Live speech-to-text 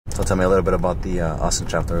So tell me a little bit about the Austin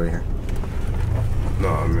chapter over here.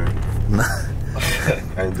 Nah, man.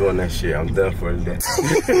 I ain't doing that shit. I'm done for the day.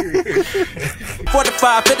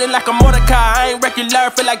 45, feeling like a Mordecai. I ain't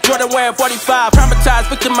regular, feel like Jordan wearing 45. Traumatized,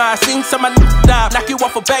 victimized, seen some of my die. Knock you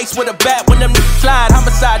off a base with a bat when them slide.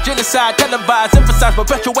 Homicide, genocide, televised, emphasize,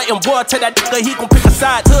 perpetuating war. Tell that nigga he gon' pick a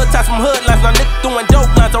side. Hood ties from hood lines, my nigga doing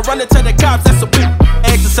dope lines. I'm running to the cops, that's a big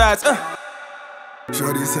exercise.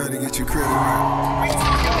 Shorty's how to get your credit right.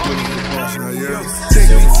 Take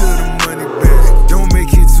me to the money bag. Don't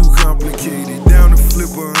make it too complicated. Down to flip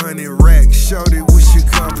 100 racks. Shorty, what's your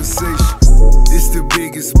conversation? It's the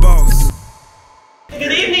biggest boss.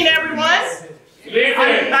 Good evening, everyone.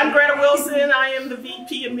 I'm Greta Wilson. I am the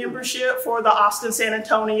VP of Membership for the Austin San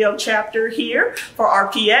Antonio chapter here for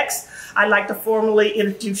RPX. I'd like to formally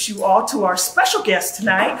introduce you all to our special guest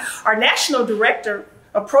tonight. Our National Director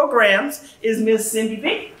of Programs is Ms. Cindy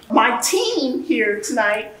V. My team here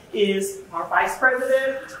tonight is our Vice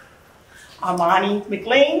President, Armani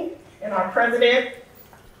McLean, and our President,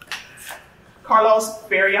 Carlos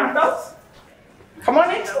Barrientos. Come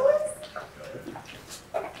on into it.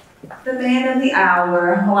 The man of the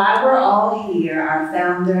hour, while we're all here, our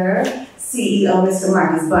founder, CEO, Mr.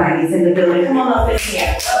 Marcus Barney is in the building. Come on up in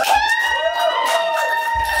here.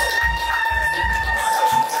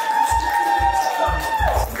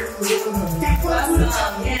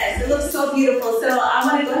 Yes, it looks so beautiful. So I'm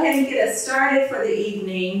going to go ahead and get us started for the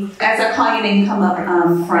evening. As I call your name, come up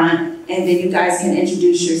front, and then you guys can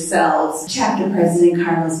introduce yourselves. Chapter President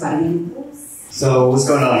Carlos Barrientos. So what's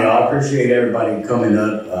going on, y'all? I appreciate everybody coming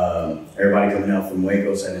up. Everybody coming out from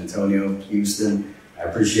Waco, San Antonio, Houston. I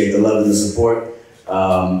appreciate the love and the support.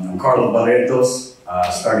 I'm Carlos Barrientos,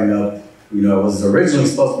 starting up. You know, it was originally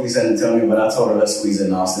supposed to be San Antonio, but I told her let's squeeze it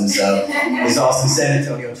in Austin. So it's Austin San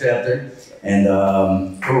Antonio chapter. And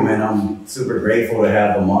cool, man, I'm super grateful to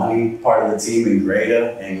have Amani part of the team and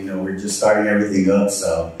Greta. And, you know, we're just starting everything up,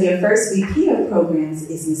 so. Your first VP of Programs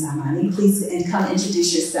is Ms. Amani. Please come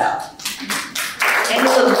introduce yourself. And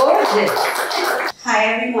you look gorgeous. Hi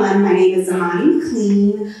everyone, my name is Amani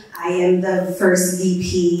McLean. I am the first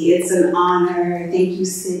VP. It's an honor. Thank you,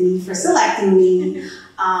 Sydney, for selecting me.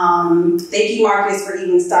 Thank you, Marcus, for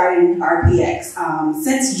even starting RPX.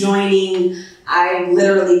 Since joining, I've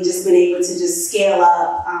literally just been able to just scale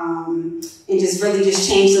up and just really just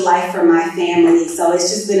change the life for my family. So it's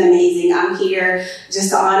just been amazing. I'm here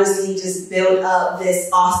just to honestly just build up this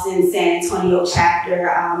Austin San Antonio chapter,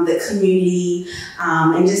 the community,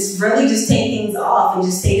 and just really just take things off and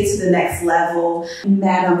just take it to the next level.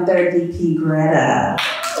 Madam Third VP Greta.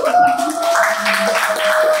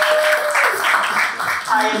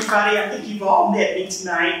 Hi, everybody. I think you've all met me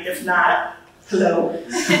tonight. If not, hello.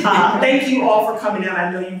 Thank you all for coming out.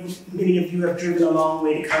 I know many of you have driven a long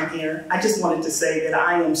way to come here. I just wanted to say that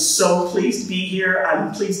I am so pleased to be here.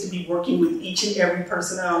 I'm pleased to be working with each and every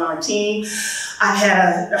person on our team. I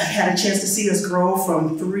had a chance to see us grow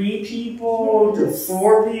from 3 people to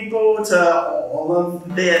 4 people to all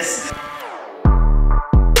of this.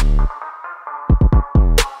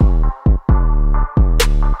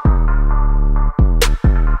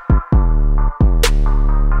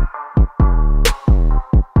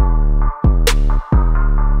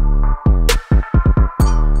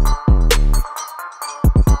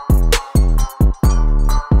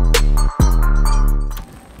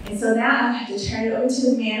 So now I have to turn it over to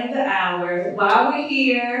the man of the hour. While we're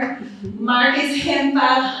here, Marcus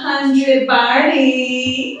HIM500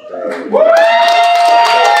 Barney. How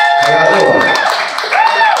y'all doing?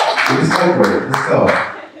 Let's go for it. Let's go. All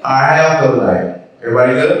right, how y'all feel tonight?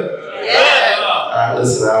 Everybody good? Yeah. All right,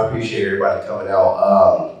 listen, I appreciate everybody coming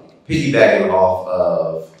out. Piggybacking off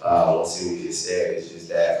of what Cindy just said, is just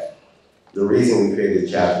that the reason we created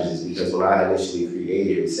chapters is because when I initially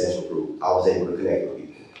created Recession Group, I was able to connect with people.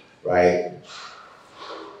 Right?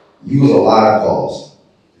 Use a lot of calls.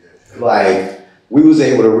 Like, we was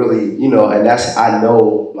able to really, you know, and that's, I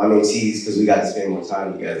know my mentees, because we got to spend more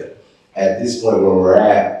time together. At this point where we're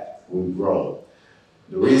at, we've grown.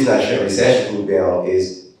 The reason I shut Recession Group down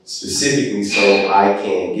is specifically so I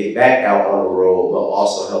can get back out on the road, but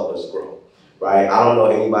also help us grow. Right? I don't know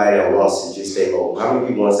anybody that wants to just stay local. How many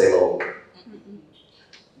people want to stay local?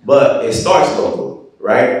 But it starts local,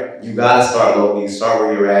 right? You gotta start local, you start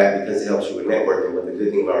where you're at because it helps you with networking. But the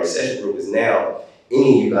good thing about Recession Group is now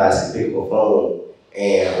any of you guys can pick up a phone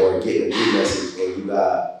or get a group message and you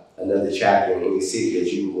got another chapter in any city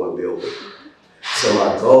that you want to build with. So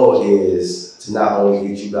my goal is to not only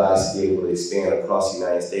get you guys to be able to expand across the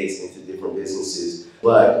United States into different businesses,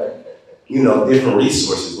 but you know, different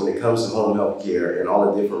resources when it comes to home health care and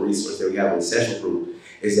all the different resources that we have in Recession Group.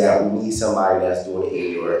 is that we need somebody that's doing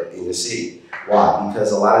it in your city. Why?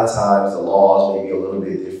 Because a lot of times the laws may be a little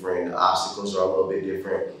bit different, the obstacles are a little bit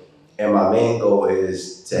different, and my main goal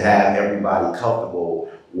is to have everybody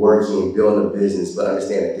comfortable working, building a business, but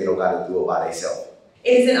understand that they don't got to do it by themselves.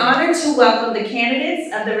 It is an honor to welcome the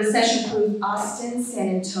candidates of the Recession-Proof Austin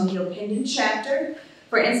San Antonio Pending Chapter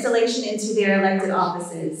for installation into their elected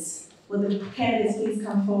offices. Will the candidates please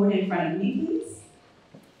come forward in front of me, please?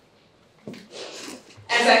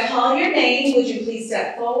 As I call your name, would you please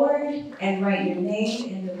step forward and write your name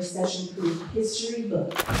in the Recession-Proof history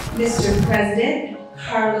book. Mr. President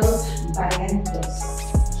Carlos Barrientos.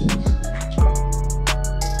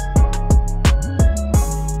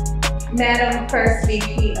 Madam First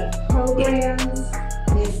VP of Programs,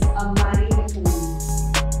 Ms. Amani Clean.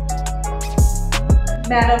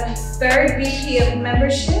 Madam Third VP of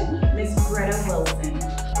Membership, Ms. Greta Wilson.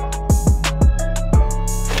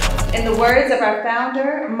 In the words of our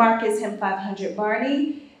founder, Marcus HIM500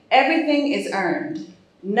 Barney, everything is earned,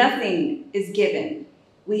 nothing is given.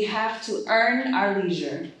 We have to earn our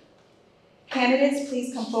leisure. Candidates,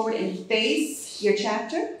 please come forward and face your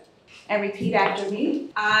chapter and repeat after me.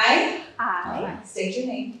 I state your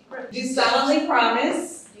name, do solemnly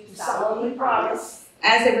promise,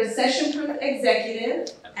 as a recession-proof executive,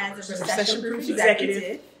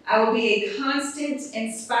 I will be a constant,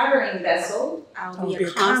 inspiring vessel.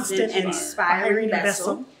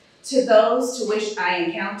 To those to which I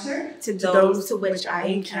encounter.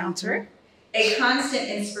 A constant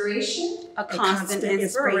inspiration.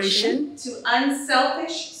 To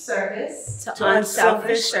unselfish service.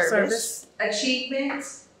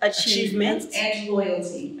 Achievement. And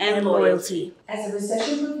loyalty. As a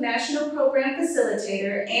Recession-Proof National Program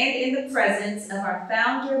Facilitator and in the presence of our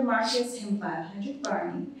founder, Marcus HIM500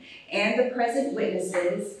 Barney, and the present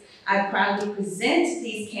witnesses, I proudly present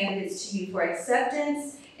these candidates to you for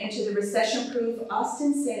acceptance into the Recession-Proof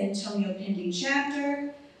Austin San Antonio Pending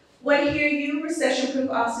Chapter. What hear you, Recession-Proof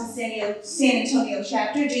Austin San Antonio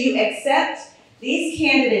Chapter? Do you accept these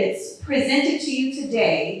candidates presented to you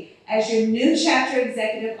today as your new chapter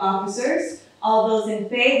executive officers? All those in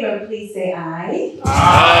favor, please say aye.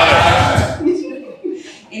 Aye.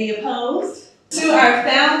 Any opposed? To our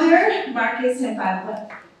founder, Marcus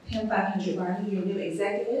HIM500 Barney, your new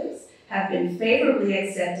executives have been favorably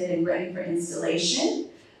accepted and ready for installation.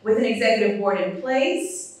 With an executive board in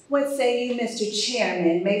place, what say you, Mr.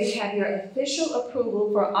 Chairman? May we have your official approval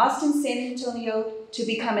for Austin San Antonio to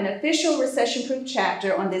become an official recession-proof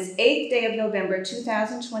chapter on this 8th day of November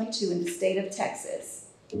 2022 in the state of Texas?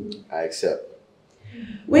 I accept.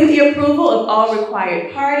 With the approval of all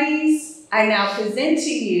required parties, I now present to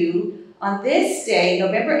you on this day,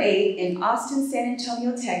 November 8th, in Austin, San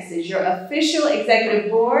Antonio, Texas, your official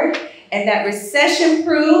executive board, and that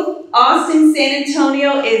recession-proof Austin San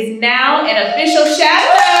Antonio is now an official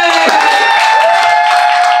chapter.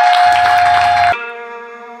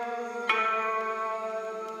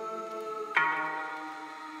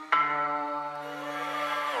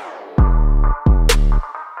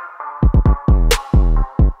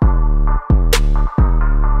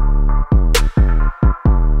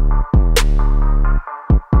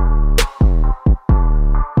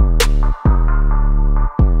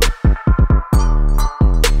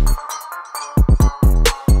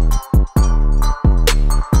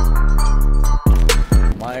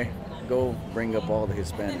 Go bring up all the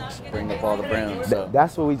Hispanics, bring up all the Browns. So.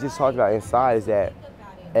 That's what we just talked about inside, is that,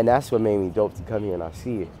 and that's what made me dope to come here and I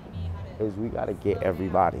see it, is we gotta get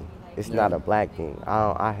everybody. It's not a black thing.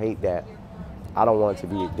 I hate that. I don't want it to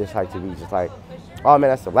be this type to be just like, oh man,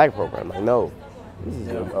 that's the black program. Like, no, this is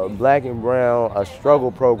a black and brown, a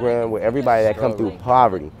struggle program with everybody that come through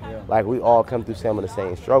poverty. Like, we all come through some of the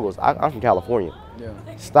same struggles. I'm from California.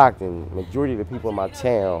 Stockton, majority of the people in my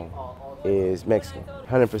town is Mexican,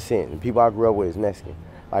 100%. The people I grew up with is Mexican.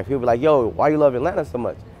 Like, people be like, yo, why you love Atlanta so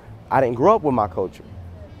much? I didn't grow up with my culture.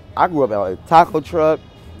 I grew up at a taco truck,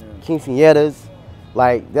 quinceañeras.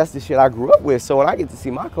 Like, that's the shit I grew up with. So when I get to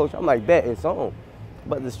see my culture, I'm like, bet, it's on.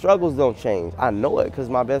 But the struggles don't change. I know it because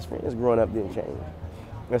my best friends growing up didn't change.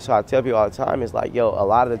 And so I tell people all the time, it's like, yo, a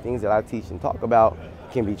lot of the things that I teach and talk about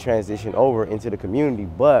can be transitioned over into the community,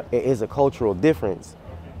 but it is a cultural difference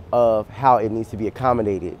of how it needs to be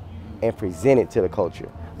accommodated and present it to the culture.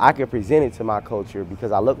 I can present it to my culture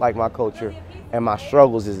because I look like my culture and my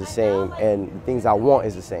struggles is the same and the things I want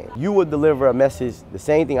is the same. You would deliver a message, the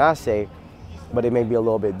same thing I say, but it may be a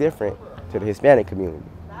little bit different to the Hispanic community.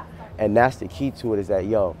 And that's the key to it, is that,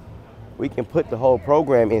 yo, we can put the whole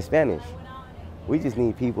program in Spanish. We just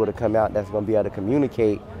need people to come out that's gonna be able to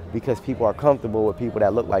communicate, because people are comfortable with people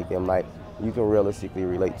that look like them. Like, you can realistically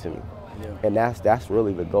relate to me. And that's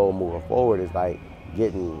really the goal moving forward, is like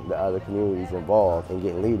getting the other communities involved and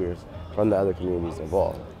getting leaders from the other communities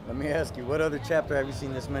involved. Let me ask you, what other chapter have you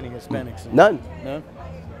seen this many Hispanics in? None. None?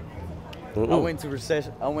 Mm-mm. I went to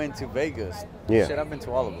Recession. I went to Vegas. Yeah. Shit, I've been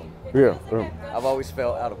to all of them. Yeah. I've always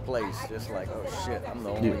felt out of place. Just like, oh shit, I'm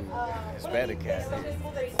the only Hispanic cat.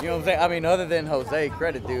 You know what I'm saying? I mean, other than Jose,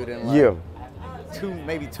 credit dude, and like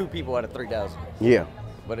maybe two people out of 3,000. Yeah.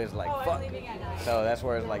 But it's like, fuck. So that's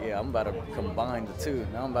where it's like, yeah, I'm about to combine the two.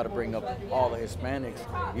 Now I'm about to bring up all the Hispanics.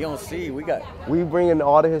 You don't see, we bringing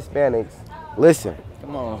all the Hispanics. Listen.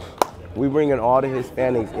 Come on. We bringing all the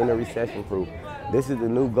Hispanics in the Recession crew. This is the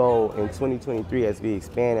new goal in 2023 as we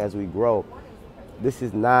expand, as we grow. This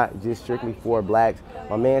is not just strictly for blacks.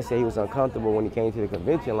 My man said he was uncomfortable when he came to the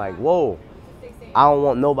convention, like, whoa, I don't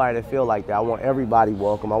want nobody to feel like that. I want everybody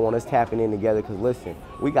welcome. I want us tapping in together, because listen,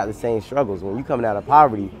 we got the same struggles. When you coming out of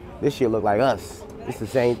poverty, this shit look like us. It's the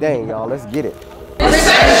same thing, y'all. Let's get it.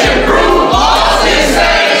 Recession proof, Austin,